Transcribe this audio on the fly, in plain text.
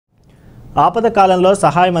ఆపద కాలంలో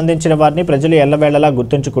సహాయం అందించిన వారిని ప్రజలు ఎల్లవేళలా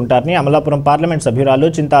గుర్తుంచుకుంటారని అమలాపురం పార్లమెంట్ సభ్యురాలు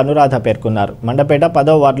చింతా అనురాధ పేర్కొన్నారు. మండపేట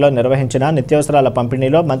 10వ వార్డులో నిర్వహించిన నిత్యావసరాల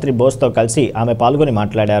పంపిణీలో మంత్రి బోస్తో కలిసి ఆమె పాల్గొని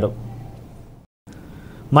మాట్లాడారు.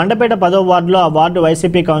 మండపేట 10వ వార్డులో ఆ వార్డు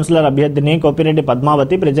వైసీపీ కౌన్సిలర్ అభ్యర్థిని కోపిరెడ్డి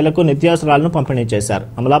పద్మావతి ప్రజలకు నిత్యావసరాలను పంపిణీ చేశారు.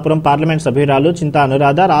 అమలాపురం పార్లమెంట్ సభ్యురాలు చింతా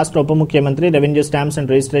అనురాధ, రాష్ట్ర ఉప ముఖ్యమంత్రి, రెవెన్యూ స్టాంప్స్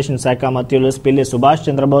అండ్ రిజిస్ట్రేషన్ శాఖ మంత్రులు పిల్లి సుభాష్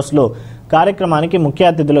చంద్రబోస్లు కార్యక్రమానికి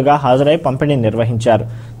ముఖ్య అతిథులుగా హాజరై పంపిణీ నిర్వహించారు.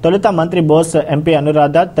 తొలుత మంత్రి బోస్, ఎంపీ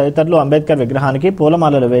అనురాధ తదితరులు అంబేద్కర్ విగ్రహానికి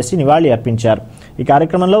పూలమాలలు వేసి నివాళి అర్పించారు. ఈ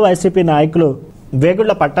కార్యక్రమంలో వైసీపీ నాయకులు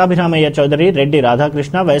వేగుళ్ల పట్టాభిరామయ్య చౌదరి, రెడ్డి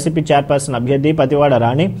రాధాకృష్ణ, వైసీపీ చైర్పర్సన్ అభ్యర్థి పతివాడ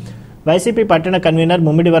రాణి, వైసీపీ పట్టణ కన్వీనర్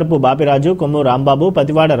ముమ్మిడివరపు బాపిరాజు, కొమ్ము రాంబాబు,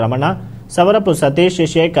 పతివాడ రమణ, సవరపు సతీష్,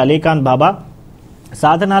 షేక్ అలీఖాన్ బాబా,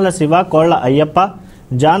 సాధనాల శివ, కోళ్ల అయ్యప్ప,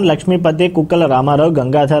 జాన్ లక్ష్మీపతి, కుక్కల రామారావు,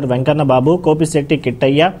 గంగాధర్, వెంకన్నబాబు, కోపిశెట్టి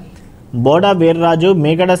కిట్టయ్య, బోడా వీర్రాజు,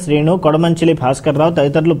 మీగడ శ్రీను, కొడమంచిలి భాస్కర్రావు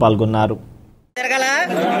తదితరులు పాల్గొన్నారు.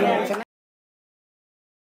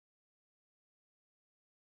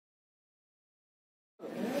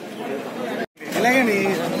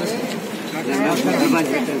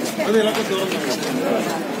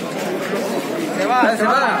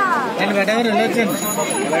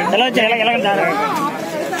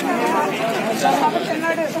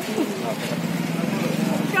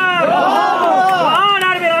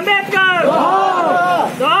 అంబేద్కర్